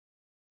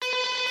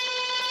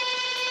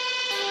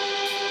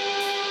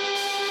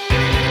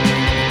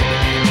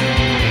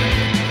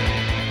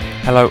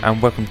Hello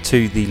and welcome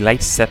to the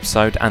latest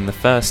episode and the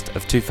first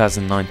of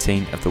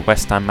 2019 of the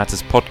West Ham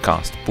Matters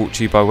podcast, brought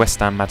to you by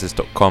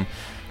westhammatters.com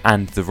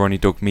and the Ronnie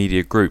Dog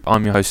Media Group.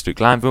 I'm your host Luke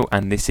Glanville,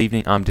 and this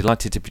evening I'm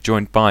delighted to be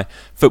joined by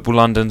Football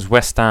London's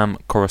West Ham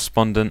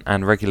correspondent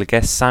and regular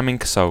guest Sam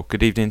Inkersole.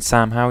 Good evening,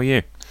 Sam. How are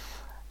you?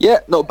 Yeah,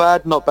 not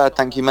bad,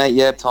 thank you, mate.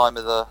 Yeah, time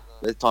of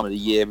the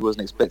year, we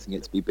wasn't expecting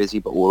it to be busy,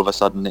 but all of a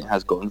sudden it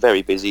has gotten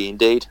very busy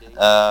indeed.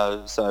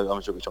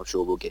 So which I'm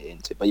sure we'll get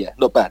into. But yeah,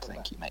 not bad,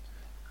 thank you, mate.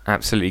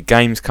 Absolutely.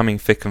 Games coming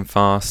thick and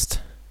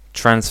fast.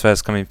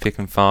 Transfers coming thick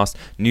and fast.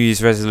 New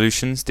Year's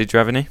resolutions. Did you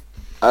have any?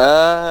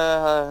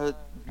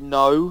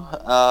 No.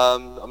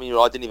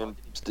 I didn't even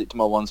stick to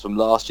my ones from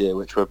last year,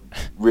 which were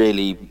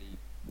really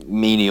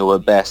menial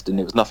at best,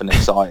 and it was nothing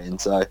exciting.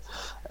 So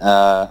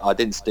I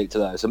didn't stick to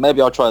those. So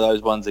maybe I'll try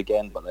those ones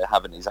again, but they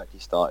haven't exactly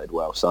started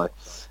well. So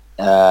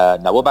no.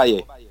 What about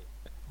you?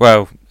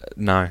 Well,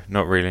 no,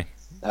 not really.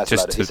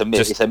 It's a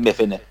myth,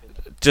 isn't it?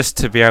 Just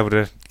to be able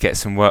to get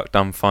some work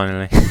done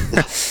finally.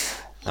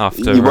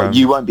 After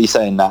you won't be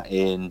saying that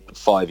in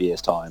 5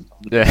 years' time.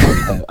 Yeah.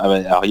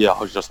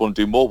 I just want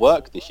to do more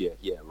work this year.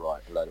 Yeah,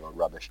 right. A load of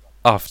rubbish.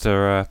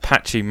 After a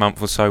patchy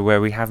month or so where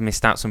we have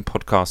missed out some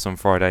podcasts on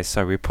Fridays,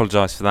 so we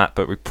apologise for that.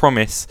 But we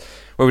promise,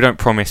 well, we don't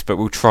promise, but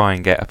we'll try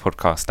and get a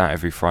podcast out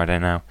every Friday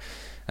now.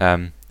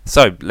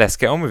 So let's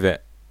get on with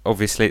it.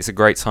 Obviously, it's a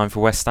great time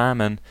for West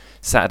Ham, and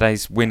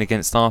Saturday's win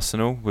against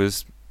Arsenal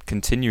was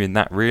continuing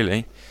that,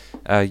 really.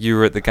 You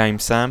were at the game,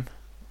 Sam.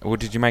 What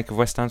did you make of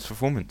West Ham's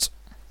performance?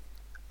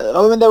 They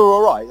were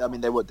all right.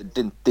 They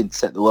didn't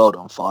set the world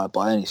on fire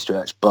by any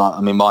stretch. But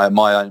my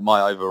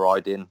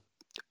overriding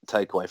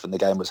takeaway from the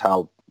game was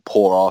how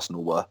poor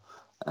Arsenal were,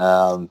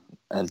 and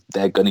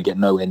they're going to get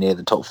nowhere near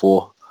the top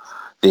four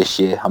this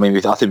year. I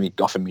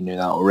think we knew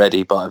that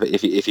already. But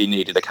if you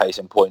needed a case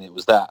in point, it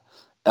was that.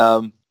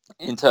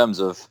 In terms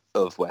of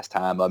West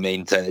Ham, they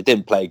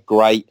didn't play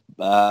great,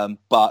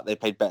 but they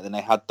played better than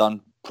they had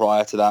done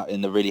prior to that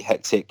in the really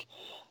hectic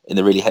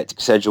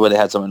schedule, where they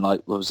had something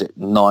like, what was it,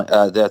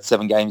 they had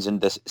 7 games in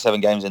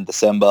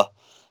December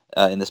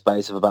in the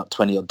space of about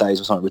 20 odd days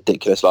or something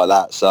ridiculous like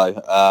that. So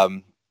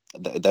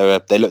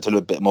they looked a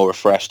little bit more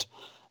refreshed,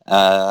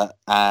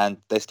 and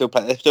they still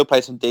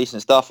play some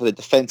decent stuff.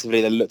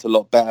 Defensively, they looked a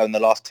lot better in the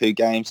last 2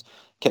 games.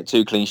 Kept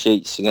 2 clean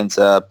sheets against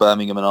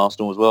Birmingham and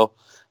Arsenal as well.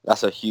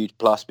 That's a huge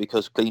plus,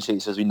 because clean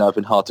sheets, as we know, have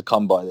been hard to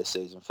come by this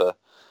season for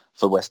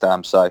West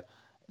Ham. So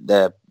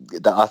I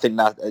think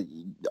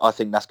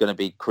that's going to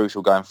be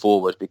crucial going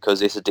forward,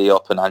 because Issa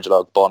Diop and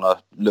Angelo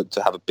Ogbonna look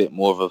to have a bit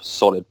more of a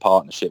solid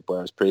partnership,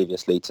 whereas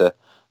previously,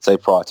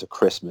 prior to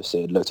Christmas,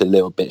 it looked a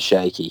little bit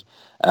shaky.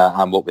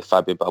 And what with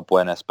Fabio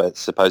Balbuena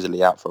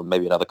supposedly out for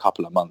maybe another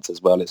couple of months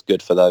as well, it's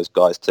good for those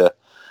guys to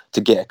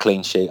get a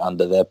clean sheet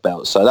under their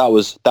belt. So that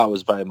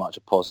was very much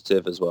a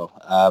positive as well.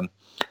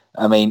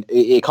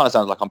 It kind of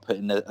sounds like I'm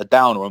putting a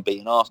downer on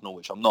beating Arsenal,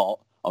 which I'm not.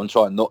 I'm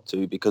trying not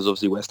to, because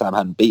obviously West Ham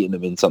hadn't beaten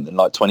them in something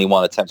like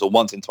 21 attempts, or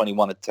once in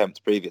 21 attempts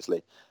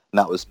previously. And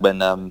that was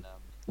when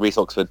Reece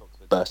Oxford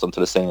burst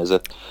onto the scene as a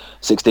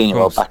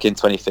 16-year-old back in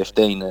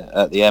 2015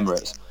 at the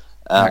Emirates.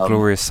 That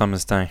glorious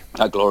summer's day.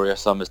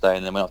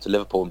 And then went up to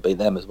Liverpool and beat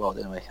them as well,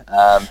 didn't we?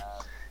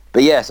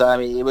 But yeah, so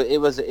it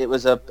was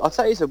I'd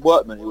say it's a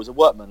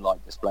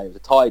workman-like display. It was a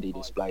tidy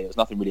display. There was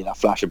nothing really that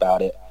flash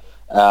about it.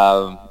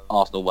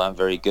 Arsenal weren't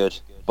very good,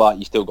 but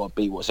you still got to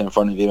beat what's in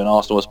front of you, and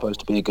Arsenal was supposed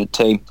to be a good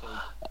team.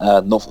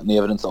 Not from the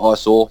evidence that I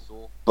saw,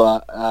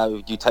 but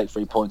you take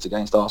 3 points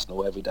against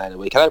Arsenal every day of the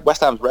week.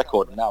 West Ham's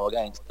record now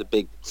against the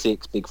big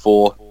 6, big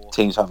 4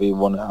 teams, however you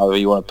want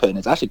to put it,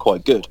 it's actually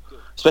quite good,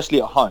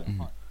 especially at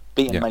home.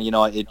 Beating Man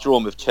United,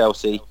 drawn with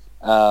Chelsea.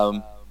 We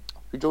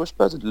draw with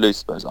Spurs, or lose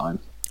Spurs at home?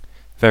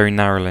 Very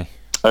narrowly.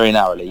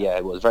 Yeah,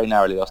 it was very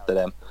narrowly lost to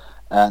them.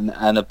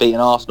 And beating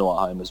Arsenal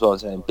at home as well,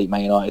 and beat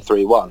Man United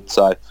 3-1.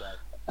 So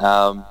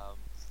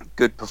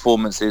good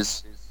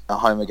performances at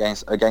home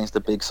against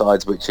the big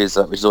sides, which is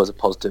always a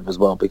positive as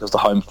well, because the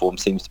home form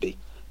seems to be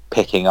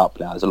picking up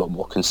now. There's a lot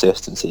more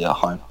consistency at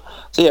home.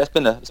 So yeah,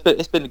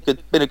 it's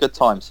been a good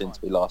time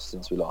since we last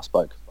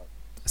spoke.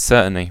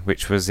 Certainly,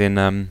 which was in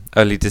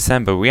early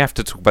December. We have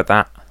to talk about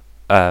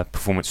that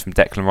performance from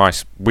Declan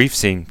Rice. We've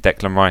seen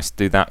Declan Rice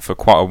do that for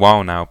quite a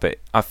while now, but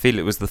I feel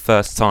it was the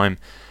first time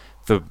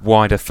the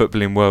wider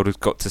footballing world has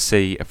got to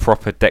see a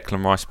proper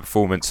Declan Rice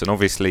performance, and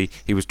obviously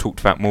he was talked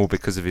about more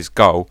because of his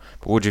goal.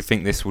 But what do you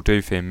think this will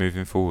do for him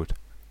moving forward?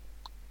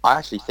 I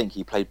actually think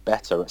he played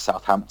better at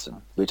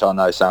Southampton, which I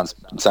know sounds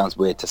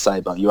weird to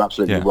say, but you're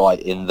absolutely right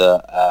in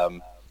the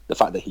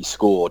fact that he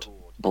scored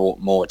brought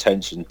more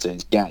attention to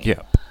his game.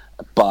 Yeah.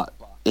 But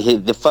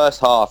the first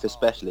half,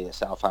 especially at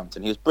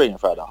Southampton, he was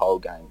brilliant throughout the whole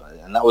game,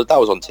 and that was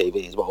on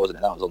TV as well, wasn't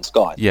it? That was on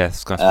Sky. Yeah,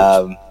 Sky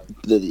Sports.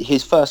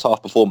 His first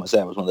half performance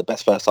there was one of the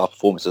best first half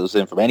performances I've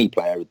seen from any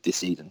player this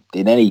season,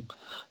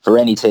 for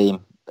any team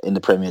in the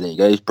Premier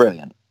League. He's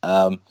brilliant,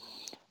 and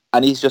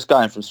he's just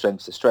going from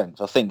strength to strength.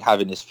 I think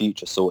having his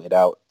future sorted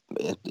out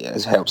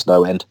it helps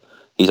no end.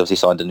 He's obviously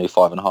signed a new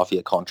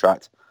 5.5-year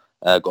contract,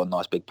 got a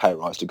nice big pay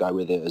rise to go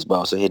with it as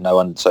well. So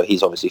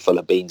he's obviously full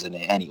of beans in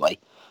it anyway.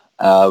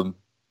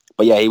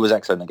 But yeah, he was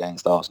excellent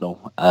against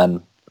Arsenal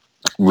and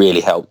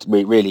really helped.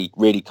 Really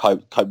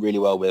coped really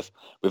well with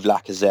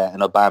Lacazette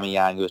and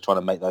Aubameyang, who was trying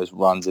to make those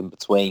runs in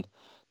between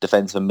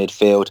defence and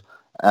midfield.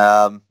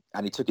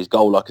 And he took his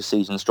goal like a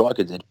seasoned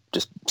striker did,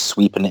 just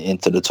sweeping it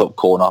into the top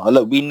corner. And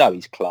look, we know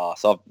he's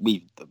class.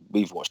 We've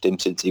watched him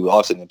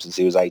I've seen him since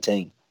he was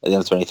 18 at the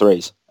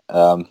under-23s,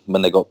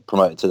 when they got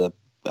promoted to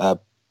the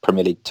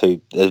Premier League 2,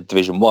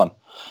 Division 1.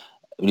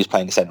 When he was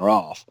playing the centre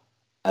half.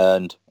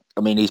 And,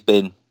 I mean, he's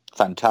been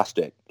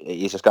fantastic.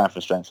 He's just going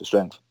from strength to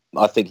strength.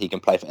 I think he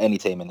can play for any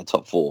team in the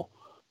top 4.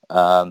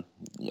 I'd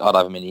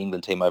have him in the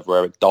England team over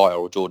Eric Dyer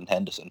or Jordan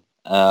Henderson.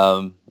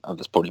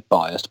 That's probably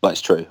biased, but it's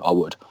true. I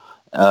would.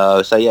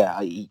 So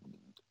yeah,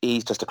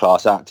 he's just a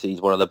class act. He's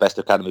one of the best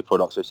academy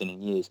products we've seen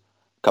in years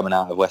coming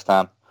out of West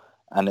Ham,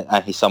 and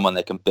he's someone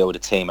they can build a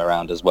team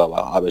around as well,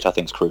 which I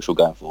think is crucial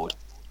going forward.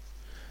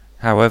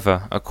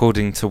 However,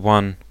 according to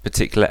one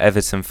particular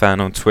Everton fan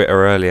on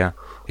Twitter earlier,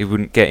 he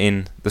wouldn't get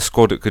in the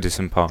squad at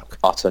Goodison Park.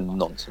 Utter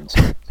nonsense.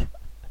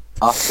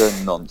 Utter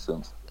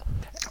nonsense.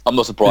 I'm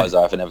not surprised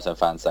though if an Everton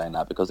fan saying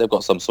that, because they've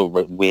got some sort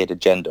of weird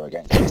agenda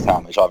against West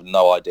Ham, which I have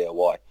no idea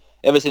why.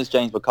 Ever since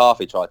James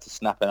McCarthy tried to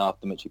snap in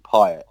after Mitchie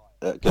Pyatt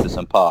at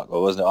Goodison Park,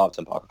 or wasn't it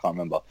Upton Park? I can't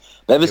remember.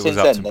 But ever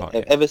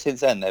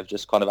since then, they've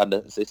just kind of had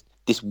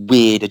this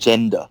weird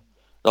agenda.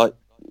 Like,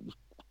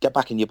 get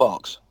back in your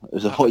box.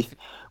 What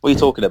are you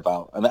talking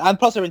about? I mean, and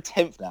plus they're in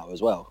 10th now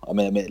as well. I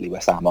mean, admittedly,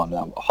 West Ham are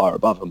now higher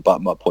above them,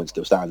 but my point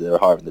still stands. They're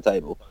higher in the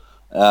table.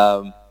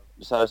 So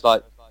it's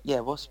like, yeah,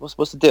 what's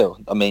the deal?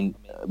 I mean,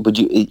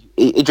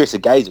 Idrissa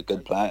Gueye is a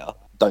good player.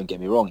 Don't get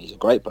me wrong, he's a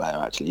great player.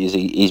 Actually,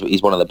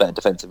 he's one of the better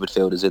defensive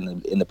midfielders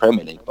in the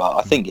Premier League. But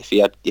I think if they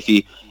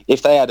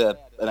had an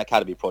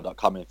academy product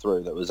coming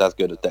through that was as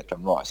good as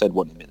Declan Rice, they'd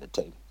want him in the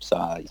team.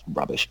 So he's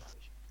rubbish.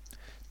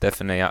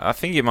 Definitely, I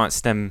think it might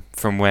stem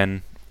from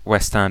when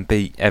West Ham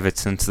beat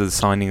Everton to the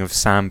signing of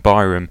Sam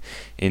Byram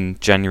in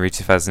January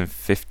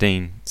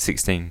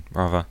 2015-16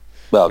 rather.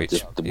 Well, which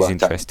just is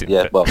interesting.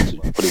 Probably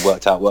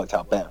worked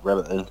out better for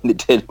Everton than it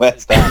did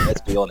West Ham.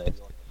 Let's be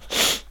honest.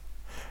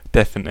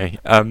 Definitely.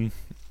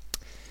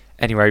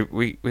 Anyway,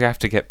 we have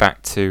to get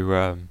back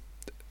to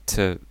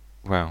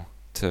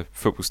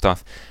football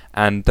stuff,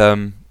 and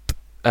Sami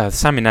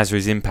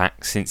Nasri's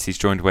impact since he's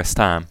joined West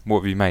Ham. What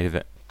have you made of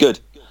it? Good.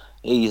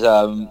 He's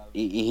not.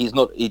 He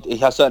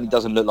certainly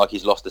doesn't look like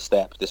he's lost a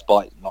step,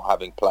 despite not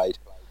having played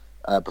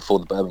before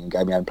the Birmingham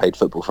game. He hadn't played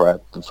football for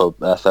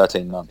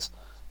 13 months.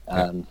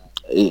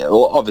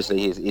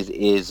 Obviously,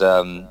 his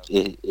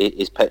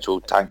petrol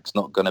tank's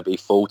not going to be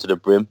full to the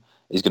brim.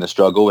 He's going to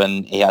struggle,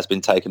 and he has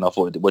been taken off.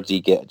 What did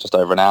he get? Just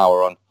over an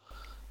hour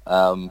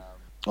on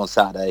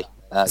Saturday.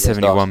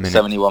 71 minutes.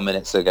 71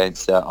 minutes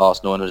against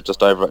Arsenal, and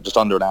just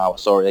under an hour.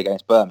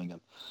 Against Birmingham.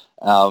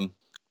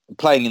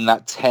 Playing in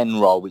that 10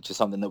 role, which is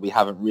something that we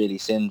haven't really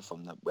seen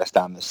from the West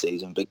Ham this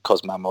season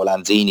because Manuel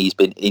Lanzini's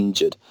been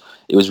injured.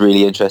 It was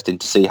really interesting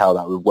to see how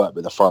that would work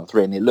with the front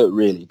three, and it looked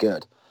really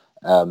good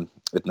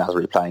with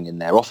Nasri playing in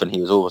there.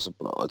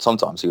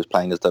 Sometimes he was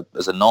playing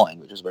as a 9,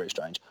 which was very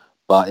strange.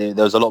 But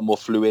there was a lot more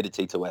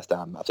fluidity to West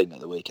Ham, I think, at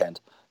the weekend.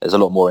 There's a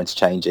lot more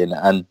interchanging.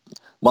 And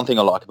one thing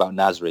I like about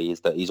Nasri is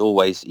that he's one of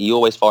those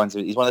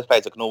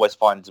players that can always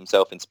find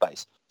himself in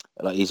space.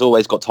 Like, he's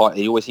always got time.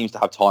 He always seems to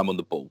have time on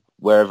the ball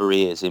wherever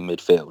he is in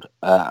midfield,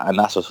 and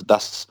that's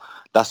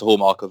the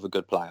hallmark of a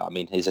good player. I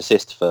mean, his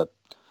assist for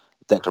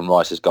Declan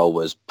Rice's goal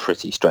was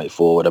pretty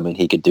straightforward. I mean,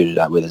 he could do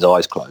that with his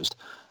eyes closed.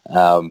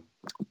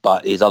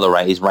 But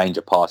his range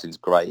of passing is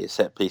great. His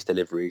set piece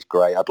delivery is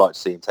great. I'd like to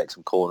see him take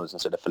some corners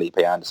instead of Felipe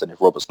Anderson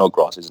if Robert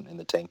Snodgrass isn't in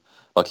the team,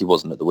 like he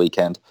wasn't at the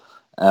weekend.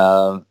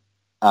 And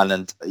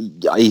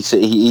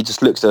he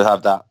just looks to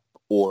have that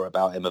aura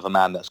about him of a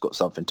man that's got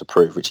something to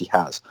prove, which he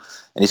has.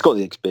 And he's got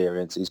the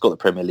experience. He's got the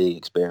Premier League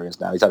experience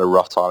now. He's had a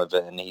rough time of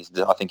it, and I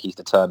think he's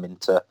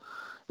determined to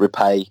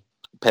repay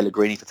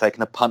Pellegrini for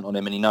taking a punt on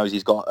him, and he knows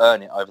he's got to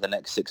earn it over the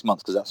next 6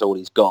 months because that's all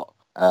he's got.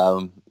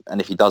 And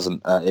if he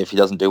doesn't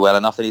do well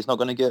enough, then he's not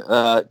going to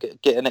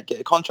get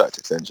a contract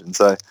extension.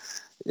 So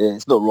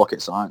it's not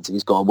rocket science.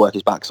 He's got to work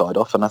his backside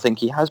off, and I think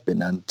he has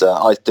been. And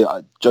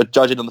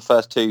judging on the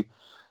first 2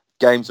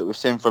 games that we've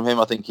seen from him,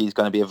 I think he's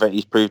going to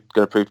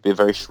prove to be a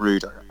very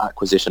shrewd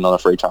acquisition on a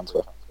free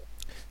transfer.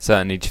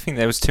 Certainly. Do you think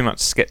there was too much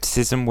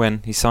scepticism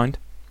when he signed?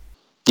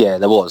 Yeah,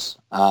 there was.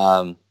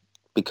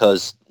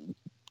 Because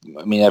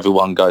I mean,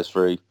 everyone goes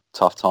through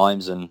tough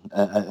times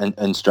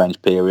and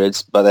strange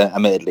periods, but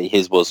admittedly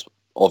his was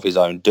of his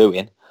own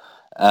doing.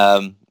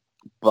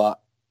 But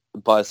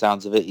by the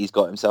sounds of it, he's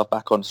got himself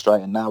back on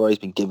straight and narrow. He's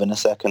been given a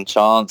second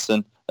chance,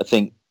 and I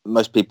think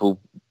most people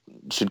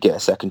should get a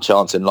second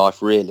chance in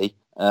life, really.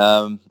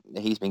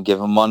 He's been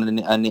given one,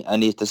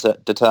 and he's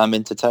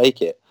determined to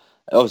take it.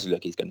 Obviously,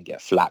 look, he's going to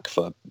get flack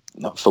for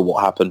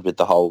what happened with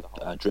the whole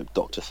drip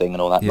doctor thing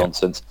and all that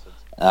nonsense.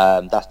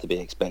 That's to be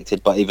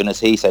expected. But even as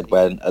he said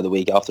after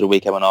the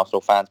weekend when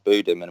Arsenal fans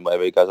booed him and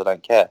wherever he goes, I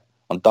don't care.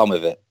 I'm done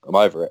with it. I'm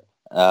over it.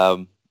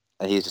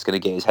 And he's just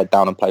going to get his head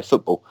down and play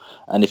football.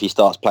 And if he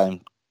starts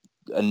playing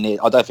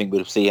I don't think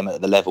we'll see him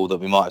at the level that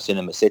we might have seen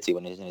him at City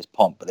when he's in his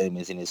pomp, but then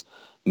he's in his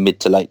mid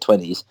to late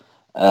 20s.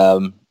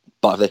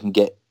 But if they can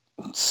get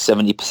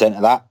 70%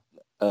 of that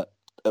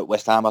at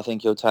West Ham, I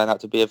think he'll turn out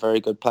to be a very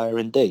good player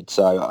indeed.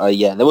 So,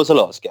 there was a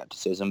lot of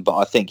scepticism, but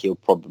I think he'll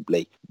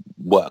probably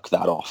work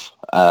that off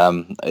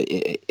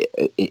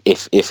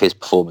if his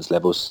performance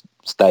levels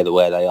stay the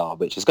way they are,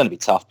 which is going to be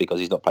tough because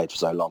he's not played for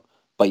so long,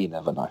 but you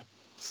never know.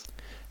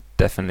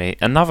 Definitely.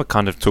 Another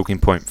kind of talking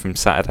point from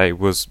Saturday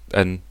was,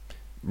 and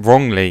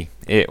wrongly,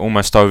 it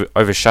almost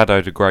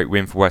overshadowed a great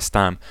win for West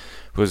Ham,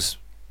 was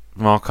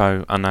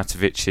Marko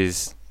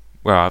Arnautovic's,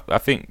 well, I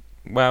think,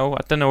 well,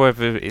 I don't know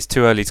whether it's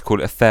too early to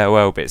call it a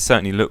farewell, but it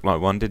certainly looked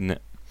like one, didn't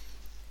it?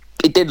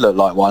 It did look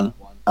like one.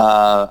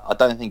 I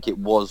don't think it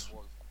was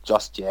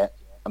just yet.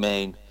 I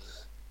mean,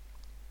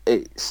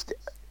 it's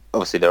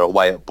obviously they're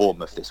away at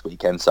Bournemouth this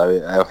weekend, so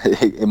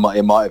it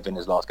might have been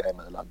his last game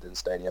at the London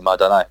Stadium. I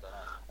don't know.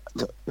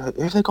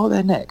 Who have they got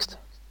there next?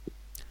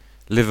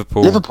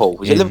 Liverpool.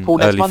 Was it Liverpool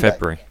next early Monday?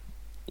 February.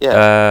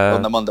 Yeah,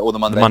 on the Monday or the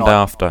Monday night.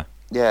 After.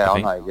 Yeah,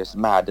 I know. It's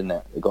mad, isn't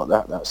it? They got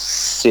that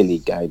silly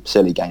game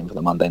for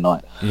the Monday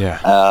night.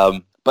 Yeah.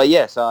 But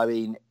yeah, so I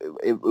mean,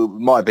 it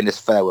might have been his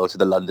farewell to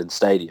the London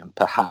Stadium,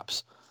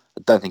 perhaps.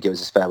 I don't think it was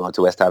his farewell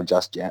to West Ham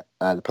just yet.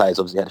 The players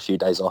obviously had a few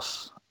days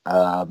off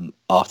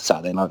after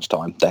Saturday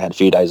lunchtime. They had a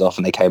few days off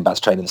and they came back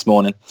to training this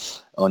morning.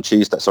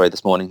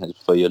 This morning,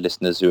 for your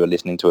listeners who are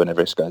listening to it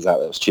whenever this goes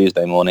out, it was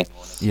Tuesday morning.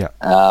 Yeah.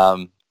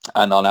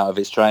 And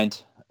Arnautovic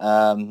trained.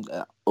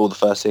 All the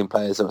first team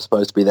players that were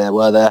supposed to be there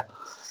were there.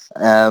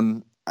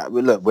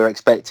 Look, we're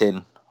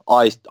expecting.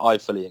 I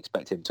fully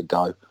expect him to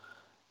go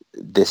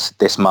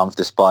this month,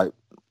 despite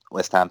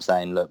West Ham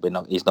saying, "Look,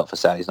 he's not for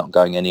sale. He's not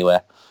going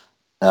anywhere."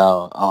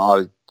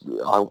 I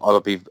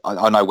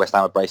know West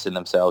Ham are bracing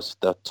themselves.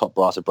 The top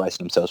brass are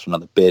bracing themselves for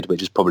another bid,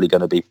 which is probably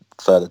going to be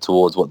further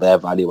towards what their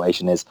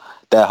valuation is.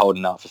 They're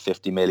holding out for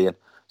 50 million.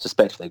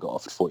 Suspect if they got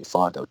offered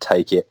 45, they'll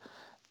take it.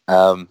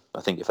 I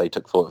think if they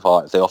took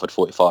 45, if they offered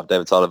 45,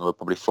 David Sullivan would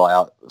probably fly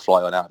on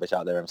Arnautovic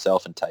out there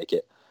himself and take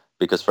it.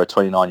 Because for a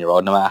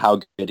 29-year-old, no matter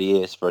how good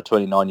he is, for a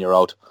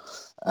 29-year-old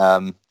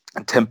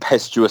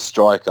tempestuous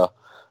striker,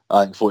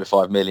 I think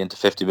 45 million to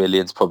 50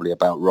 million is probably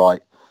about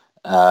right.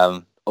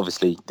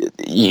 Obviously,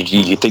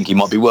 you think he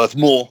might be worth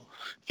more.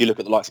 If you look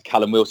at the likes of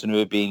Callum Wilson, who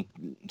have been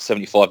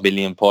 75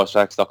 million price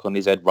tag stuck on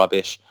his head,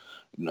 rubbish.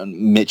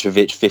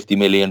 Mitrovic, 50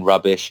 million,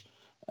 rubbish.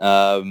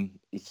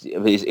 It's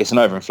an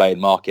overinflated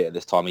market at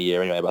this time of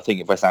year anyway, but I think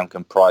if West Ham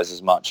can prize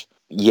as much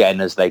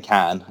yen as they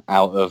can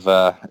out of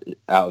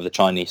the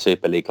Chinese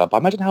Super League club, I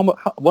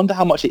wonder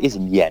how much it is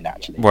in yen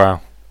actually.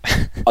 Wow.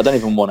 I don't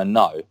even want to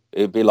know.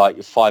 It would be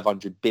like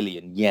 500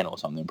 billion yen or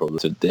something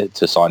probably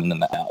to sign in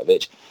that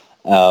Arnautovic.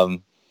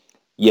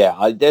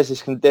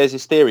 There's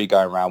this theory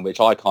going around which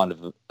I kind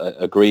of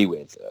agree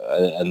with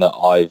and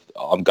that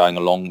I'm going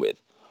along with,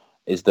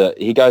 is that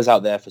he goes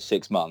out there for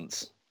 6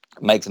 months,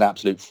 makes an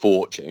absolute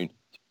fortune.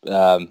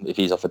 If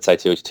he's offered say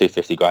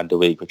 250 grand a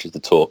week, which is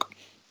the talk,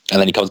 and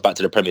then he comes back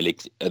to the Premier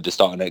League at the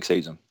start of next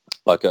season,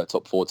 like a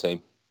top 4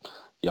 team,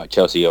 like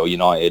Chelsea or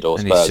United or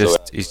Spurs. And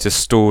he's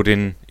just stored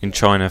in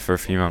China for a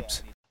few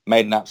months.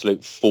 Made an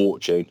absolute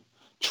fortune,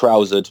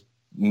 trousered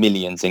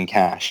millions in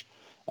cash,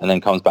 and then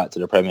comes back to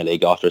the Premier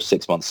League after a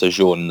 6-month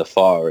sojourn in the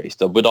Far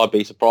East. Would I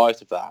be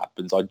surprised if that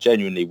happens? I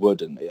genuinely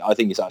wouldn't. I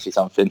think it's actually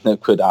something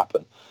that could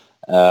happen,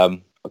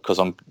 because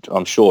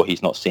I'm sure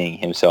he's not seeing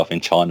himself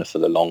in China for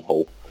the long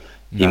haul.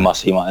 No.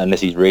 He might,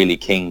 unless he's really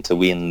keen to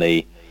win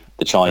the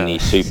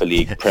Chinese Super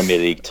League, Premier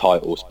League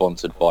title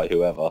sponsored by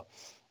whoever,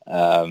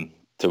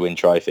 to win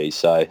trophies.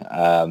 So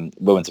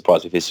we weren't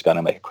surprised if he's going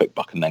to make a quick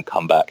buck and then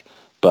come back.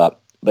 But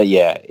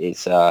yeah,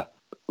 it's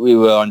we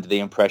were under the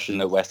impression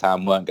that West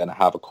Ham weren't going to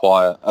have a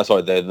quiet.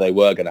 They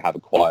were going to have a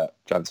quiet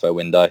transfer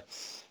window.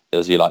 It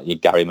was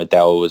Gary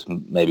Medel was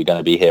maybe going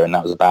to be here, and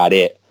that was about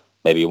it.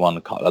 Maybe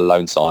one couple of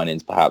loan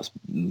signings, perhaps,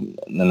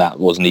 and that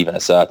wasn't even a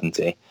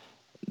certainty.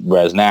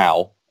 Whereas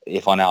now,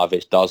 if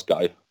Arnautovic does go,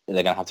 they're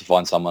going to have to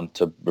find someone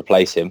to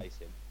replace him.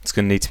 It's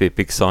going to need to be a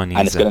big signing,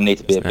 and it's going to need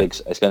to be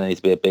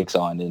a big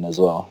signing as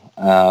well.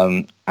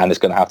 And it's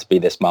going to have to be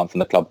this month,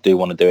 and the club do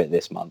want to do it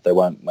this month. They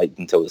won't wait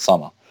until the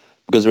summer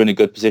because they're in a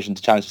good position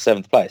to challenge for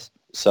 7th place.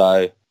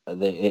 So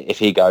if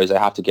he goes, they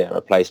have to get a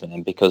replacement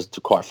in because,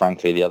 quite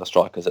frankly, the other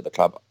strikers at the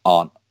club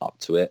aren't up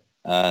to it.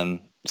 And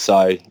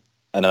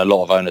a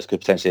lot of owners could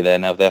potentially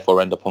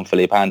therefore end up on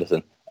Philippe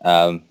Anderson.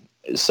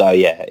 It's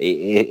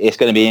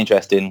going to be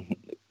interesting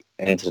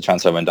into the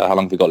transfer window. How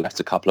long have we got left?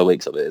 A couple of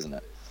weeks of it, isn't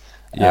it?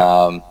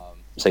 Yeah.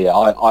 Do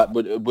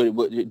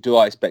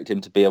I expect him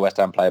to be a West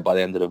Ham player by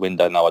the end of the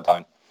window? No, I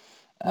don't.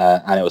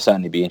 And it will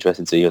certainly be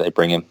interesting to see who they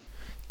bring in.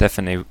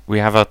 Definitely. We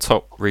have our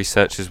top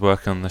researchers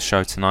working on the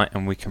show tonight,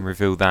 and we can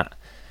reveal that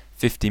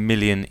 50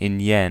 million in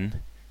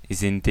yen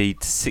is indeed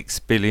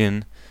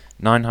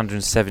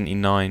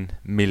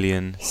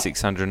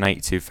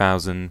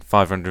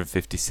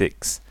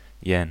 6,979,682,556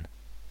 yen.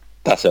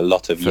 That's a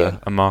lot of yen.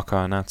 For Marko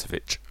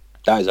Arnautovic.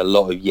 That is a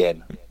lot of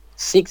yen.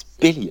 6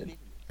 billion.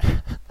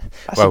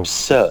 That's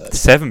absurd.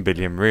 7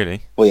 billion,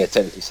 really. Well, yeah,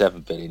 technically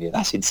 7 billion. Yeah,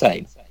 that's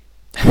insane.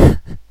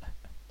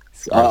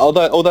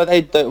 Although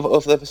they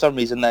for some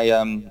reason they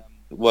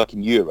work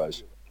in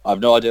euros. I have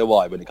no idea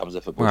why when it comes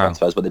to football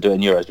transfers, but they do it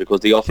in euros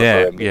because the offer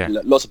for him. Yeah.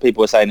 Lots of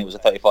people were saying it was a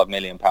 £35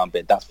 million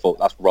bid. That's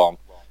wrong.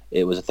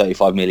 It was a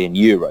 €35 million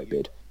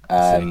bid,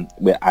 and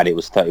it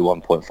was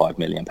 £31.5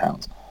 million.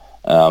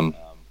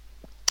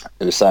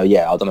 So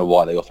yeah, I don't know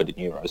why they offered in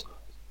euros.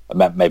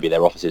 Maybe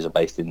their offices are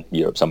based in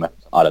Europe somewhere.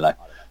 I don't know,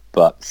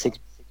 but 6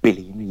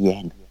 billion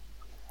yen.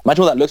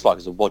 Imagine what that looks like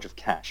as a wad of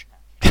cash.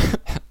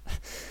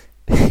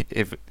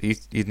 If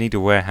you'd need a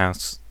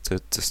warehouse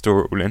to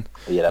store it all in.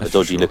 Yeah, have a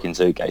dodgy looking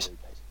suitcase.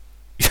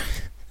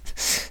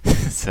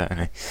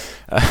 Certainly.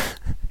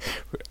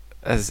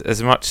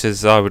 As much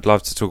as I would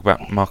love to talk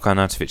about Marko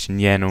Arnautovic and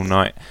yen all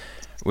night,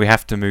 we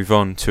have to move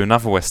on to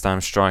another West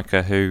Ham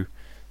striker who,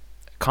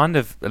 kind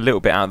of a little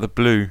bit out of the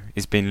blue,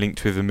 is being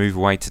linked with a move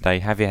away today.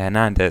 Javier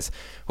Hernandez.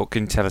 What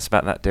can you tell us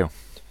about that deal?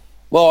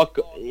 Well,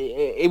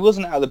 it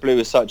wasn't out of the blue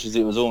as such as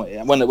it was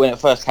when it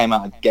first came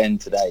out again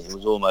today. It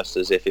was almost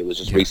as if it was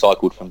just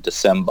recycled from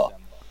December,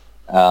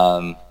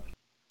 November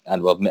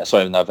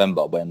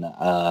when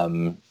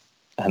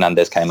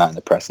Hernandez came out in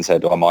the press and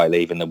said, "I might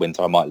leave in the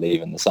winter, I might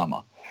leave in the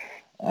summer,"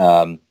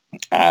 and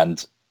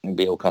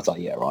we all kind of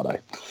like, "Yeah, righto."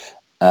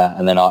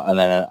 And then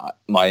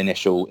my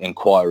initial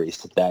inquiries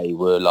today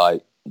were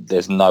like,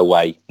 "There's no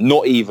way,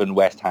 not even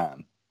West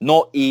Ham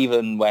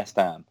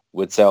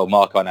would sell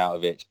Marko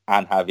Arnautovic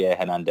and Javier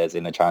Hernandez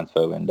in a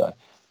transfer window.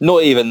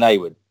 Not even they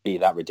would be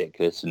that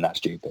ridiculous and that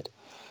stupid."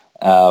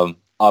 I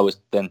was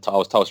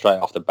told straight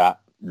off the bat,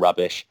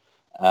 rubbish.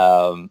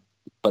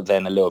 But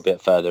then a little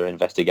bit further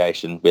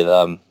investigation with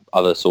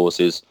other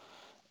sources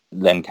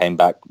then came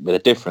back with a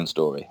different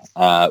story,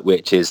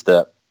 which is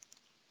that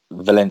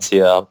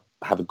Valencia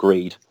have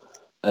agreed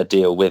a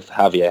deal with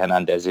Javier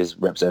Hernandez's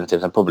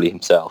representatives and probably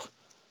himself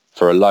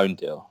for a loan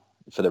deal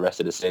for the rest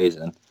of the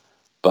season.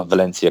 But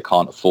Valencia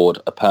can't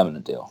afford a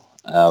permanent deal.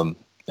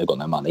 They've got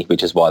no money,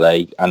 which is why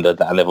they've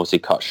obviously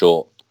cut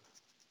short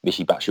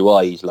Michy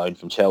Batshuayi's loan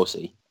from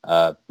Chelsea,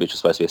 which was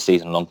supposed to be a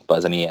season long,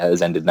 but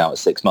has ended now at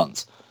 6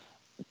 months.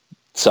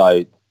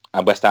 So,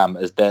 and West Ham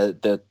is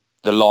the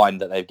line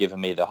that they've given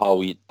me the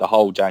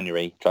whole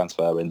January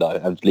transfer window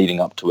and leading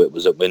up to it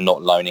was that we're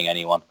not loaning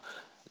anyone.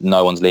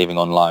 No one's leaving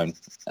on loan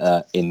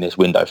in this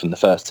window from the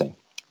first team.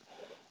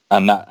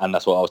 And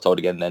that's what I was told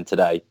again then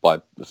today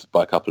by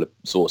a couple of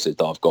sources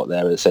that I've got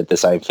there that said the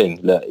same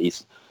thing. Look, he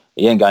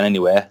ain't going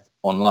anywhere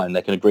on loan.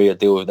 They can agree a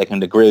deal. They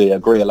can agree a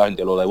loan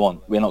deal all they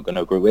want. We're not going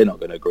to agree. We're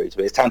not going to agree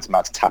to it. It's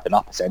tantamount to tapping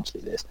up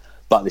essentially this.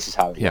 But this is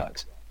how it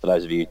works. For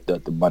those of you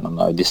that might not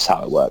know, this is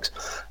how it works.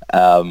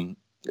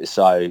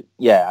 So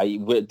yeah,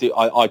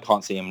 I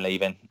can't see him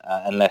leaving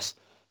unless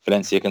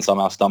Valencia can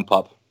somehow stump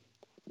up.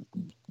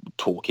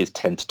 Talk is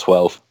 10 to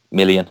 12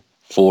 million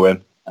for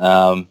him.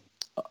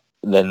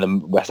 Then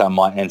the West Ham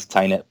might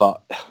entertain it,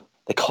 but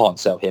they can't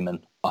sell him and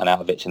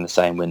Arnautovic in the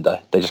same window.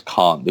 They just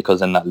can't, because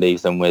then that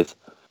leaves them with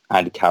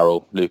Andy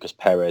Carroll, Lucas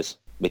Perez,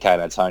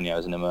 Mikel Antonio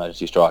as an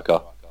emergency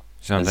striker,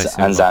 and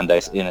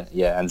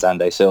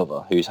Xande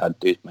Silva, who's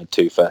made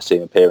 2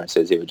 first-team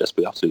appearances. It would just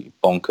be absolutely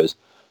bonkers.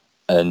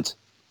 And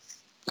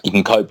you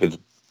can cope with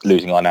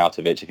losing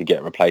Arnautovic if you get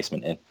a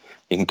replacement in.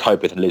 You can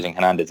cope with losing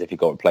Hernandez if you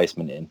got a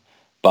replacement in.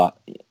 But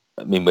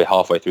I mean, we're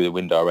halfway through the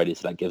window already,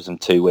 so that gives them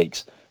 2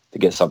 weeks to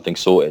get something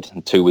sorted,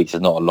 and 2 weeks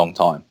is not a long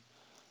time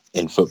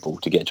in football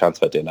to get a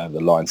transfer deal over the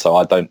line. So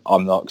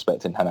I'm not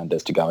expecting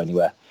Hernandez to go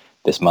anywhere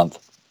this month.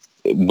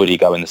 Would he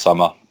go in the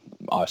summer?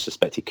 I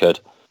suspect he could,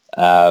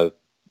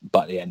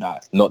 but yeah, no,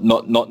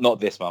 not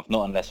this month.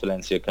 Not unless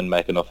Valencia can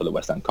make an offer that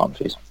West Ham can't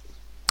refuse.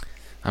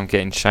 I'm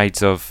getting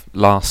shades of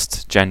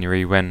last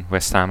January when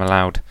West Ham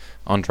allowed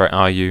Andre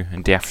Ayew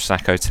and Diafra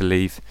Sakho to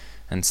leave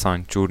and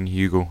signed Jordan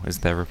Hugill as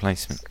their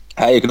replacement.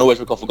 Hey, you can always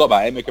forget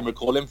about him. You can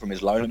recall him from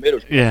his loan at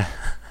Middlesbrough. Yeah.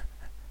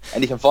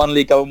 And he can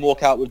finally go and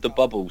walk out with the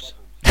bubbles.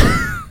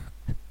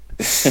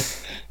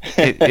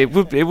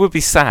 it would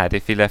be sad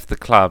if he left the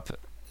club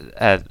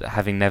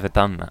having never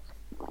done that.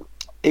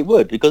 It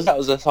would, because that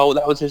was his whole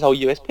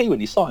USP when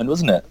he signed,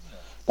 wasn't it?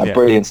 That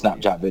brilliant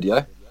Snapchat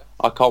video.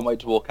 I can't wait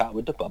to walk out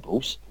with the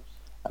bubbles.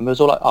 And we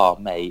was all like, "Oh,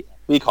 mate,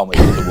 we can't wait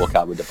to walk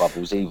out with the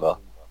bubbles either."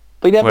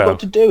 But he never got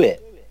to do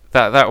it.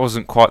 That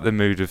wasn't quite the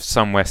mood of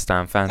some West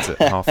Ham fans at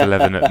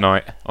 11:30 at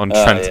night on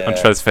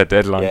transfer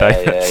deadline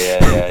day.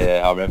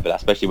 Yeah. I remember that,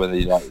 especially when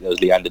there was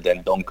Leander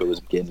Dendoncker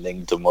was getting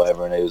linked and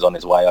whatever, and he was on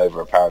his way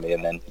over apparently.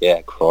 And then,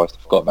 Christ,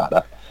 I forgot about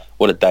that.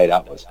 What a day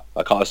that was!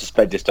 I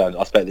suspect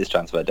this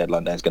transfer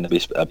deadline day is going to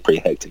be pretty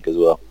hectic as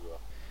well.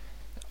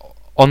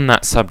 On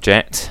that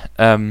subject,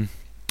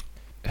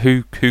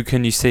 who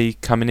can you see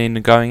coming in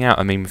and going out?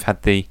 I mean, we've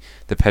had the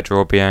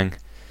Pedro Obiang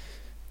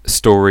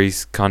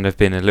stories kind of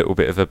been a little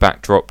bit of a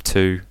backdrop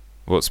to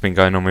what's been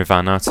going on with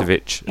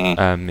Arnautovic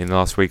in the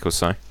last week or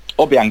so.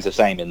 Obiang's the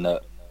same in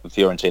that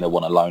Fiorentina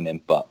want to loan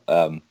him, but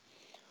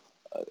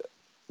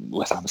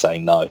West Ham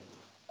saying no.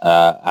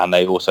 And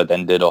they also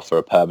then did offer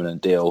a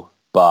permanent deal,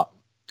 but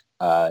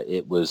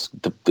there was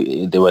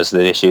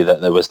the issue that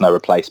there was no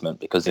replacement,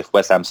 because if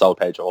West Ham sold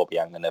Pedro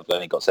Obiang, then they've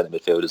only got centre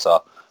midfielders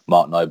are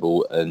Mark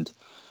Noble and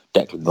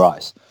Declan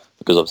Rice,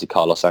 because obviously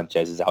Carlos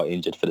Sanchez is out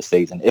injured for the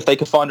season. If they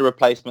could find a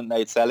replacement,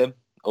 they'd sell him,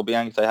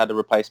 Obiang, if they had a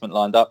replacement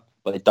lined up,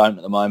 but they don't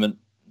at the moment.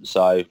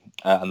 So,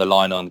 and the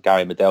line on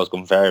Gary Medell's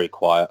gone very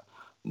quiet.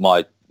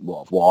 What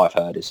I've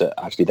heard is that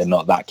actually they're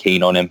not that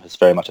keen on him. It's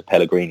very much a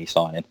Pellegrini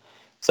signing.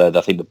 So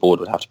I think the board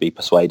would have to be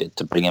persuaded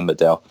to bring in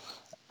Medell.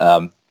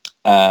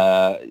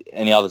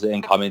 Any others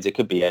incomings, it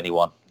could be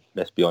anyone,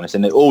 let's be honest.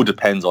 And it all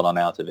depends on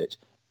Arnautovic.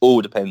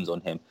 All depends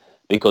on him.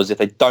 Because if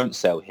they don't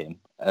sell him,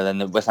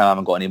 and then West Ham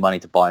haven't got any money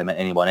to buy him at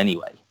anyone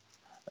anyway,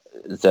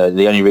 so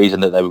the only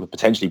reason that they would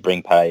potentially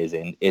bring players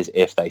in is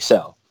if they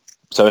sell.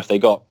 So if they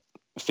got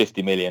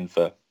 50 million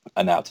for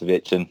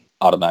Arnautovic and,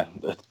 I don't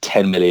know,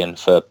 10 million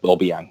for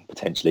Obiang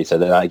potentially, so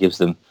then that gives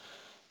them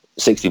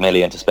 60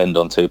 million to spend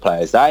on two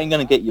players. That ain't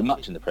going to get you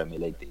much in the Premier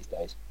League these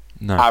days.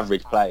 No.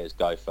 Average players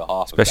go for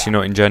half Especially of that.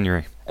 not in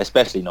January.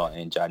 Especially not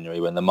in January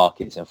when the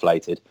market's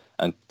inflated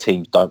and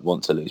teams don't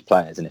want to lose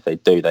players, and if they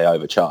do, they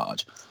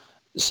overcharge.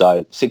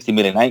 So 60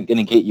 million ain't going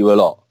to get you a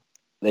lot.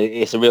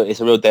 It's a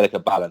real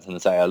delicate balance, and I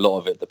say a lot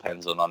of it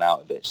depends on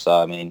Arnautovic.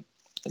 So I mean,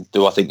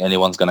 do I think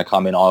anyone's going to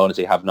come in? I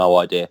honestly have no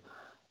idea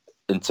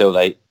until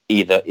they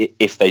either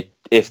if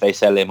they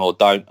sell him or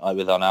don't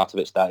with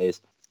Arnautovic, that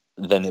is,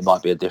 then it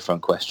might be a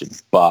different question.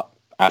 But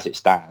as it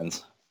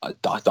stands, I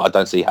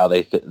don't see how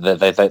they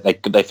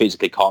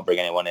physically can't bring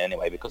anyone in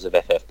anyway because of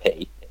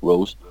FFP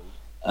rules,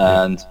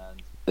 and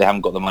they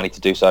haven't got the money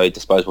to do so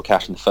disposable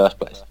cash in the first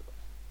place.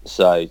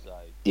 So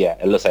yeah,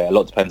 let's say a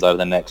lot depends over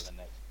the next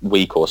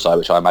week or so,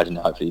 which I imagine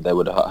hopefully they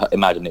would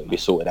imagine it would be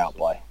sorted out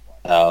by.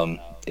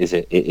 Is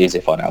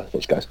if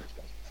Arnautovic goes.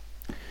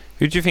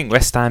 Who do you think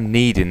West Ham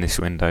need in this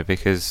window?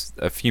 Because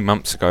a few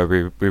months ago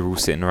we were all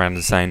sitting around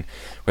and saying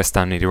West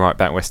Ham need a right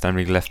back, West Ham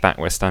need a left back,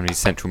 West Ham need a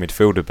central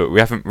midfielder, but we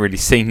haven't really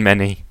seen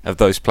many of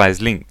those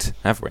players linked,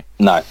 have we?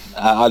 No,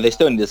 they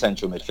still need a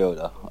central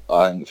midfielder,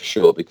 I think, for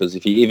sure, because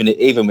if you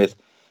even with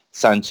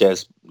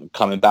Sanchez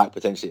coming back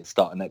potentially at the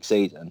start of next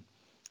season,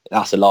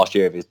 that's the last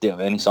year of his deal.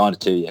 And he signed a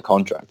 2-year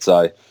contract,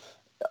 so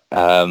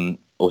or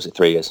was it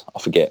 3 years? I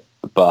forget.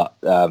 But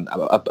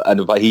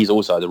he's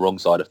also the wrong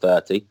side of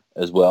 30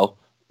 as well.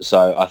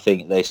 So I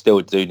think they still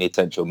do need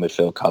central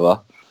midfield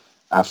cover,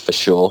 for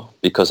sure.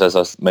 Because as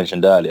I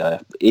mentioned earlier,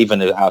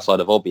 even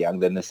outside of Obiang,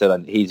 then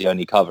he's the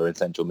only cover in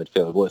central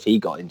midfield. What if he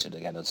got injured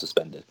again and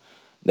suspended?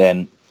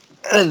 Then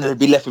they'd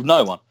be left with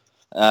no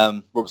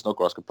one. Robert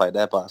Snodgrass could play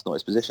there, but that's not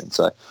his position.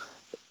 So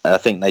I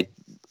think they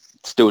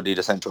still need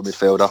a central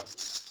midfielder.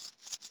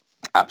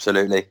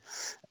 Absolutely.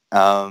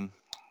 I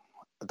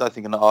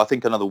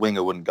think another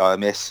winger wouldn't go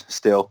amiss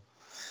still,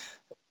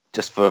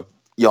 just for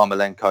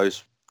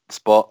Yarmolenko's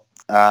spot.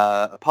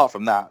 Apart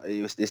from that,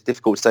 it's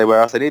difficult to say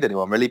where else they need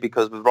anyone, really,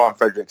 because with Ryan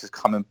Fredericks is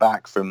coming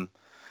back from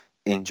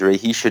injury,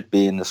 he should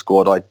be in the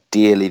squad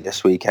ideally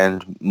this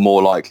weekend,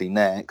 more likely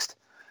next.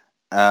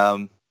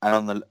 And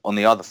on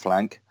the other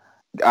flank,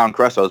 Aaron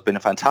Cresswell has been a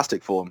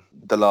fantastic form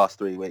the last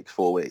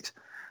 4 weeks.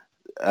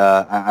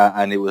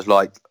 And it was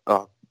like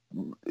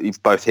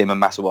both him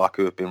and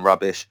Masuaku have been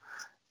rubbish.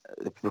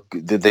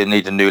 They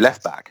need a new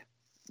left back.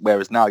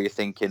 Whereas now you're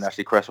thinking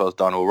actually Cresswell's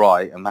done all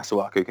right and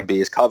Masuaku can be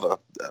his cover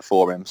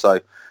for him.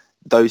 So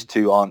those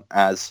two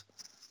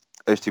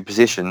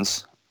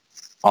positions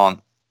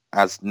aren't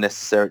as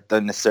necessary,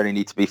 don't necessarily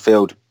need to be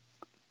filled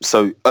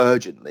so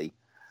urgently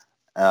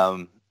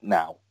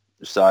now.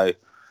 So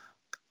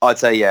I'd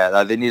say,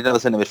 they need another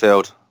centre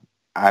midfield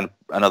and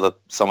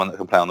someone that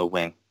can play on the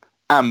wing.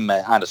 And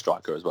a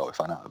striker as well if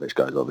Arnautovic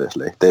goes,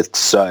 obviously. They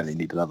certainly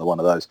need another one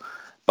of those.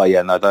 But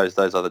yeah, no,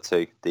 those other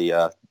two,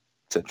 the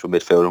central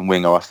midfield and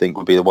winger, I think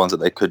would be the ones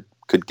that they could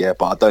get.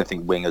 But I don't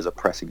think wingers are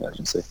pressing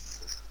urgency.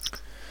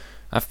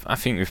 I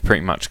think we've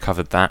pretty much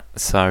covered that.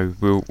 So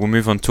we'll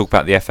move on to talk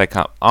about the FA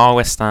Cup. Are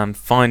West Ham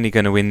finally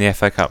going to win the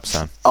FA Cup,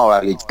 Sam?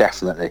 Oh,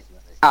 definitely.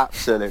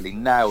 Absolutely.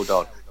 Nailed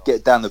on.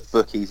 Get down the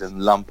bookies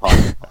and lump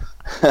up.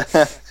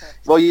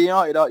 Well,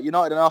 United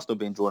and Arsenal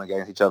being drawn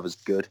against each other is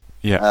good.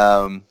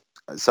 Yeah.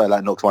 So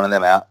that knocks one of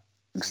them out.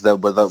 Because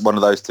one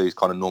of those two is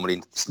kind of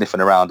normally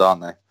sniffing around,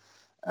 aren't they?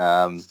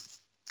 I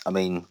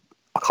mean,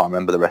 I can't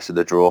remember the rest of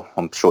the draw.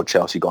 I'm sure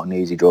Chelsea got an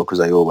easy draw because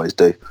they always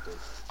do.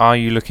 Are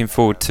you looking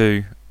forward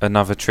to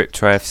another trip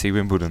to AFC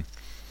Wimbledon?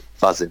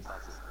 Buzzing.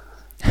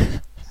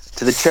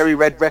 To the Cherry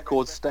Red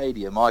Records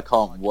Stadium, I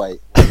can't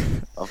wait.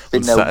 I've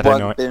been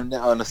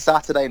there on a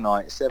Saturday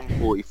night,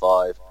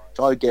 7:45.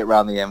 Try to get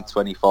around the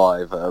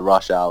M25 at a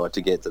rush hour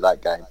to get to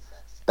that game.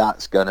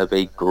 That's going to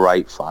be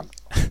great fun.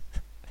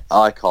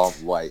 I can't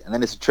wait. And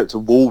then it's a trip to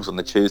Wolves on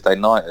the Tuesday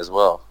night as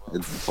well.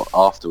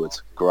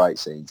 Afterwards, great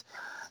scenes.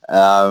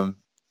 I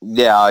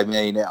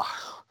mean,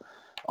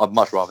 I'd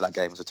much rather that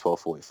game was a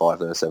 12:45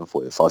 than a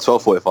 7:45.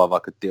 12:45 I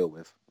could deal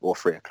with, or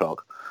 3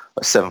 o'clock.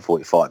 But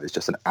 7:45 is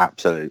just an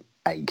absolute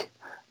egg,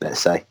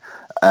 let's say.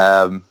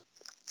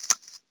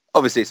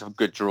 Obviously, it's a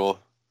good draw.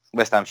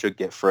 West Ham should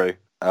get through.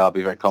 I'll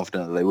be very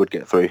confident that they would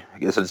get through.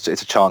 It's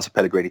a chance for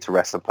Pellegrini to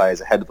rest some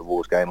players ahead of the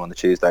Wolves game on the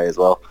Tuesday as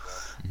well.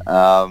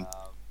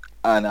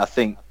 And I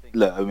think,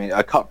 look, I mean,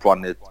 a cup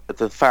run,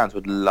 the fans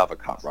would love a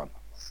cup run.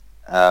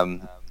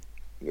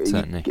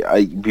 Certainly.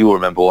 You will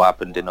remember what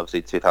happened in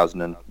obviously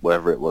 2000 and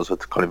whatever it was. I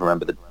can't even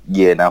remember the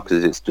year now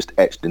because it's just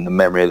etched in the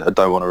memory. I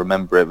don't want to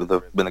remember it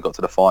when they got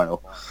to the final.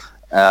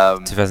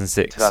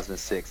 2006.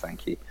 2006,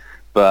 thank you.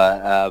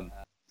 But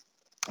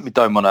we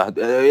don't want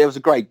to. It was a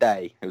great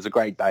day. It was a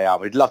great day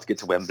out. We'd love to get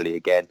to Wembley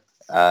again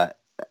and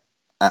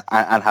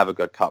have a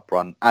good cup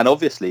run. And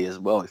obviously, as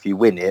well, if you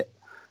win it,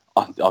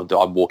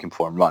 I'm walking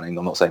before I'm running.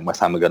 I'm not saying West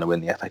Ham are going to win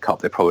the FA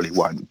Cup. They probably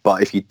won't.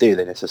 But if you do,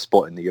 then it's a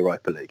spot in the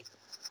Europa League.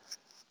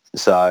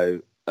 So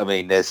I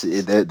mean, there's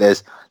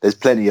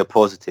plenty of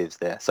positives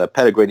there. So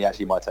Pellegrini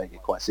actually might take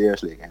it quite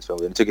seriously against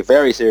Wembley. He took it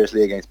very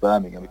seriously against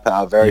Birmingham. He put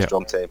out a very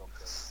strong team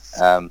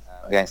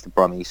against the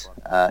Brummies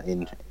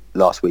in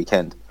last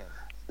weekend.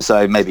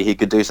 So maybe he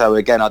could do so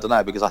again. I don't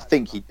know, because I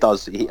think he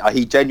does.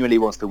 He genuinely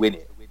wants to win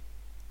it.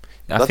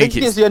 I think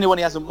it's the only one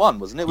he hasn't won,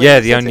 wasn't it? Yeah,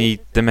 the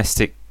only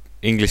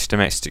English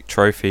domestic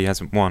trophy he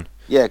hasn't won.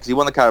 Yeah, because he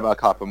won the Carabao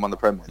Cup and won the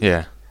Premier League.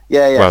 Yeah.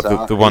 Yeah. Well,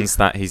 so the ones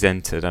that he's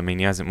entered. I mean,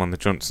 he hasn't won the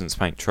Johnson's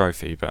Paint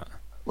Trophy, but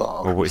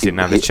or what is it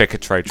now? The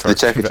Checkatrade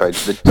Trophy.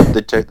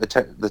 The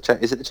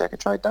Checkatrade. Is it the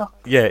Checkatrade now?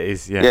 Yeah, it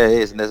is. Yeah, it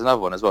is. And there's another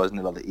one as well, isn't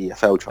it? Like the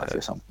EFL Trophy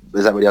or something.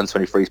 Is that where the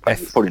under-23's playing?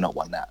 He's probably not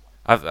won that.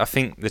 I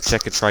think the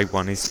Checkatrade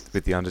one is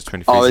with the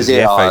under-23s. Oh, is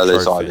it? I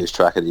lose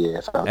track of the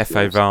EFL.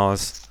 FA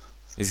Vars.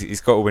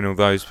 He's got to win all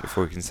those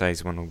before he can say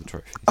he's won all the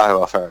trophies. Oh,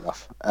 well, fair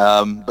enough.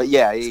 But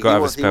yeah, he's got to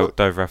have a spell at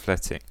Dover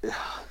Athletic.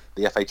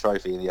 The FA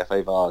Trophy and the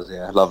FA Vars,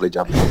 yeah, lovely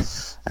job.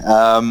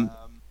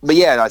 But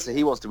yeah, so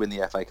he wants to win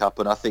the FA Cup,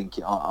 and I think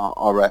and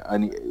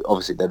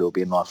obviously they'd all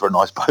be in line for a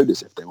nice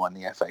bonus if they won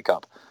the FA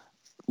Cup.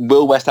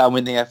 Will West Ham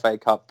win the FA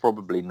Cup?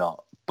 Probably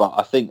not, but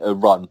I think a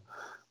run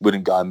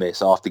wouldn't go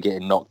amiss after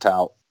getting knocked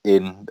out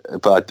in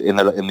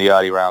the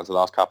early rounds the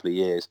last couple of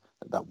years.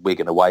 That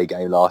Wigan away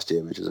game last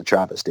year, which was a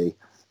travesty,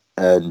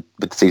 and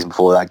with the season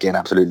before that getting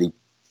absolutely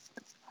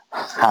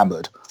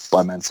hammered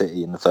by Man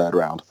City in the third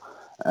round.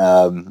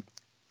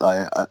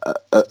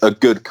 A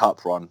good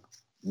cup run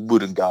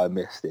wouldn't go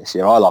amiss this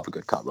year. I love a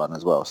good cup run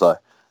as well. So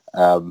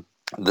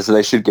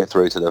they should get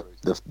through to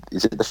the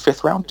is it the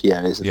fifth round? Yeah,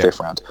 it is the fifth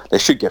round. They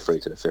should get through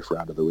to the fifth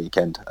round of the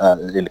weekend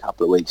in a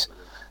couple of weeks.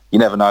 You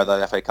never know though.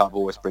 The FA Cup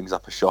always brings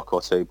up a shock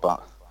or two,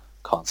 but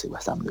can't see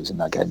West Ham losing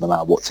that game no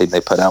matter what team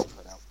they put out.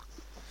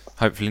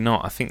 Hopefully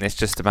not. I think there's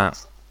just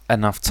about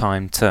enough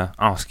time to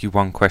ask you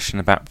one question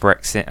about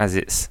Brexit, as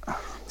it's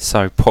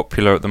so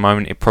popular at the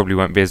moment. It probably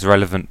won't be as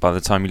relevant by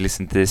the time you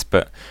listen to this,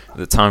 but at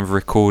the time of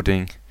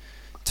recording,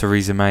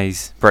 Theresa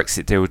May's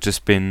Brexit deal has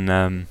just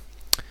been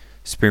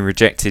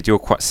rejected. You're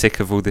quite sick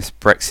of all this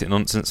Brexit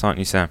nonsense, aren't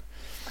you, Sam?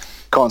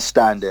 Can't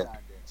stand it.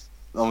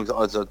 I'm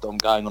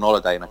going on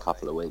holiday in a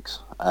couple of weeks.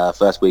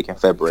 First week in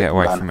February. Get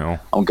away from it all.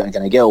 I'm going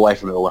to get away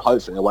from it all, and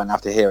hopefully I won't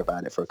have to hear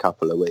about it for a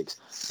couple of weeks.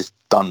 Just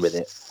done with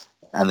it.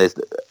 And it's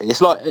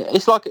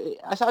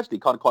actually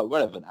kind of quite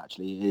relevant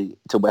actually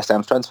to West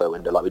Ham's transfer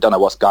window. Like, we don't know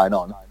what's going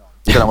on.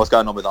 We don't know what's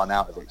going on with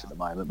Arnautovic at the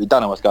moment. We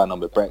don't know what's going on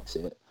with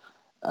Brexit.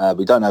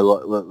 We don't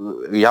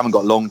know we haven't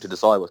got long to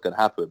decide what's going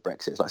to happen with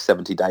Brexit. It's like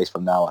 70 days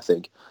from now, I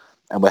think.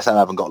 And West Ham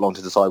haven't got long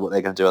to decide what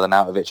they're going to do with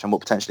Arnautovic and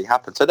what potentially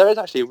happens. So there is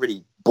actually a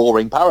really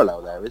boring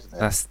parallel there, isn't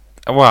there?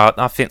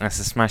 I think that's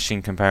a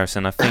smashing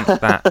comparison. I think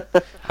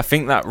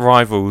that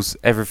rivals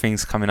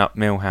everything's coming up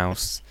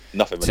Millhouse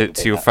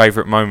to your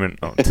favourite moment,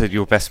 to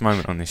your best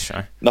moment on this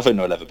show. Nothing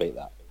will ever beat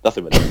that.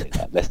 Nothing will ever beat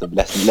that. Let's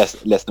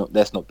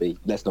not beat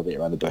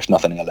around the bush.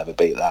 Nothing will ever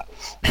beat that.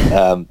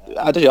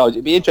 I don't know.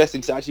 It'd be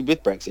interesting to actually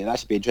with Brexit. It'd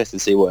actually be interesting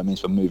to see what it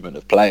means for movement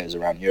of players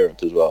around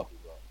Europe as well.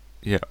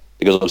 Yeah.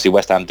 Because obviously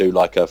West Ham do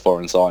like a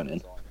foreign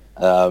signing,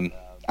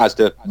 as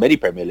do many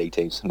Premier League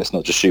teams. Let's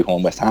not just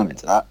shoehorn West Ham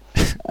into that.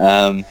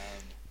 Are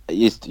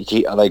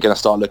they going to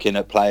start looking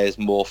at players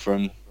more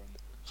from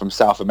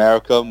South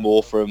America,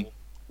 more from,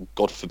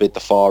 God forbid, the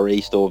Far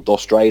East or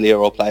Australia,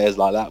 or players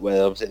like that?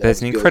 Where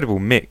there's an incredible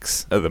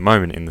mix at the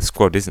moment in the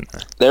squad, isn't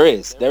there? There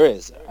is,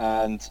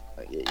 and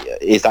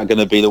is that going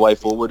to be the way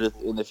forward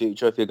in the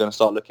future? If you're going to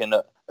start looking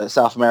at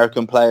South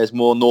American players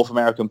more, North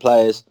American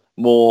players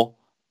more,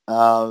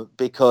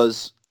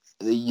 because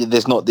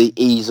there's not the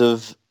ease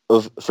of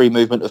free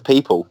movement of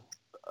people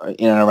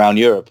in and around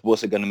Europe.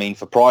 What's it going to mean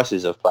for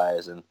prices of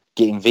players and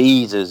getting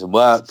visas and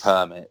work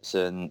permits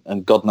and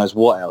God knows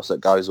what else that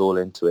goes all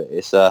into it?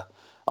 It's I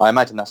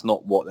imagine that's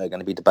not what they're going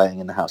to be debating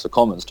in the House of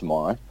Commons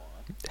tomorrow,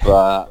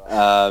 but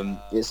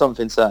it's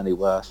something certainly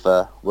worth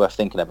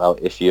thinking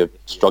about if you're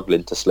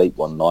struggling to sleep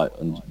one night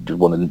and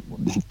want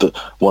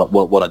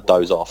to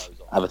doze off.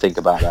 Have a think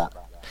about that.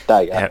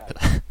 There you go. Yep.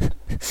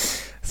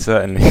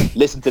 Certainly.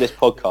 Listen to this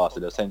podcast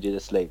and it'll send you to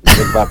sleep.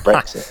 Think about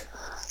Brexit.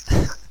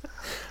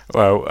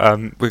 Well,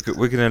 we're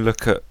going to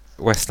look at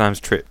West Ham's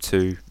trip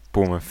to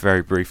Bournemouth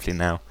very briefly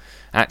now.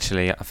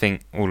 Actually, I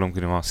think all I'm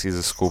going to ask is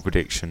a score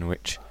prediction,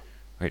 which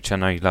I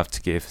know you love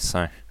to give.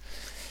 So,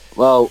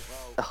 well,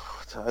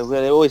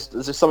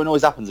 something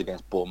always happens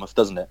against Bournemouth,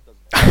 doesn't it?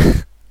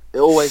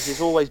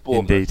 It's always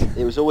Bournemouth. Indeed.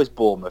 It was always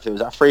Bournemouth. It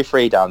was that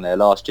 3-3 down there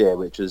last year,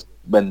 which was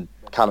when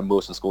Callum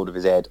Wilson scored with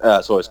his head.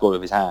 Scored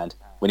with his hand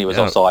when he was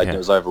offside. And it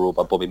was overruled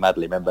by Bobby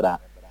Madley. Remember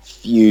that?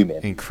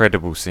 Fuming.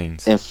 Incredible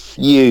scenes. And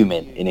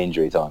fuming in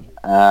injury time.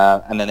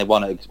 And then they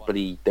won at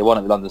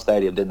London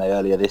Stadium, didn't they,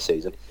 earlier this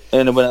season?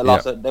 And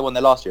then they won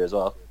there last year as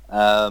well.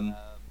 I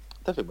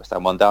don't think West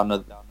Ham won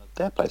down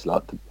their place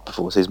like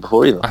the season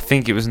before either. I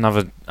think it was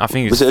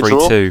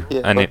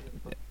 3-2, and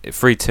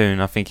 3-2,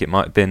 and I think it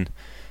might have been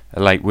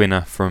a late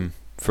winner from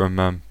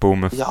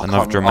Bournemouth.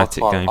 Another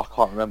dramatic game. I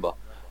can't remember,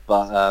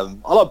 but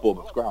I like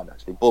Bournemouth's ground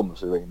actually.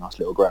 Bournemouth's a really nice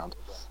little ground.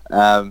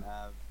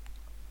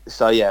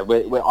 So yeah,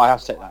 I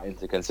have to take that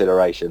into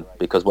consideration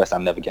because West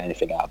Ham never get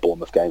anything out of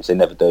Bournemouth games. They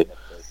never do,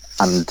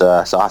 and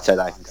so I have to take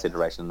that into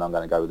consideration, and I'm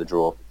going to go with the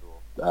draw.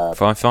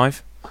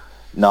 5-5.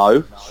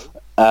 No.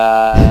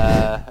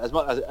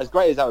 As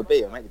great as that would be,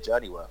 it would make the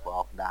journey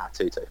worthwhile. Nah,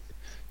 2-2.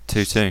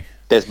 2-2.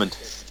 Desmond.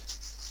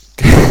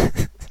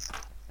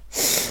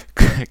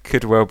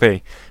 Could well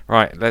be.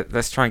 Right,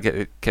 let's try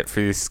and get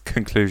through this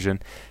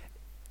conclusion.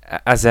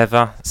 As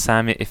ever,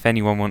 Sam, if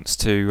anyone wants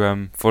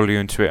to follow you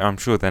on Twitter, I'm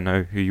sure they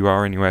know who you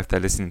are anyway if they're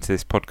listening to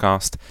this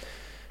podcast.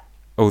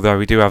 Although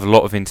we do have a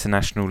lot of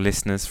international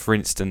listeners. For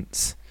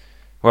instance,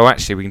 well,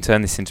 actually, we can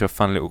turn this into a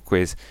fun little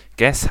quiz.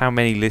 Guess how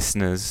many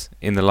listeners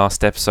in the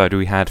last episode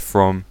we had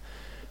from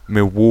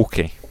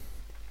Milwaukee?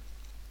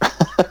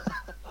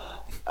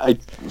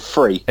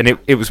 3. And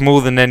it was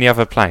more than any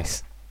other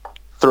place.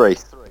 3.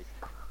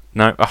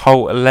 No, a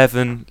whole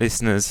 11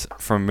 listeners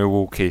from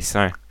Milwaukee.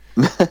 So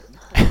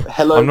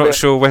hello. I'm not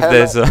sure whether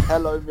there's a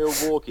hello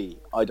Milwaukee.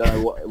 I don't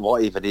know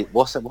what even it.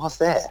 What's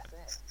there?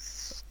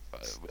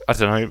 I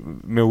don't know,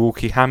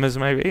 Milwaukee Hammers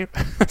maybe.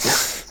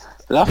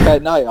 Okay,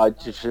 no.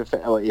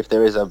 If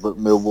there is a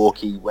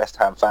Milwaukee West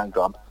Ham fan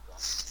club,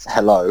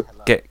 hello.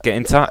 Get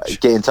in touch.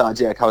 Get in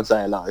touch. Yeah, come and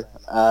say hello.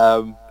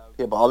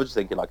 Yeah, but I was just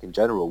thinking, like in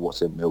general,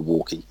 what's in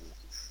Milwaukee?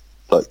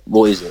 Like,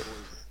 what is it?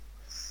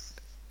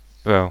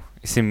 Well,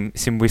 it's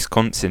in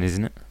Wisconsin,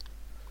 isn't it?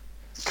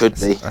 Could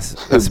be.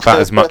 That's about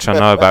as much I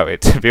know about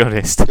it, to be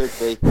honest. Could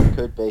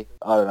be.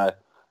 I don't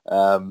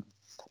know.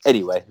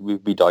 Anyway,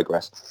 we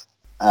digress.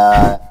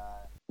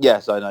 Yeah,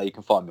 so no, you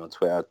can find me on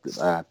Twitter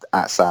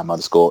at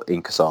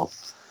Sam_Inkersol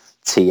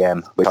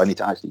TM, which I need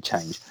to actually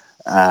change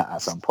at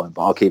some point,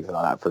 but I'll keep it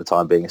like that for the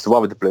time being. It's the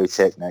one with the blue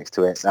tick next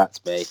to it.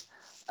 That's me.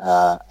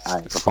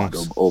 And you can find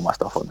all my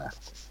stuff on there.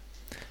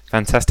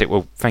 Fantastic.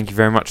 Well, thank you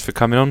very much for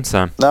coming on,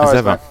 Sam. No as worries,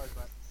 ever. mate.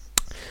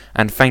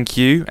 And thank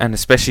you, and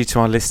especially to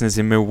our listeners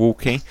in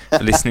Milwaukee,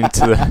 for listening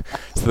to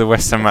the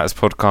West Ham Matters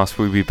podcast.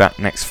 We'll be back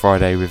next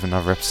Friday with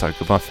another episode.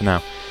 Goodbye for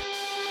now.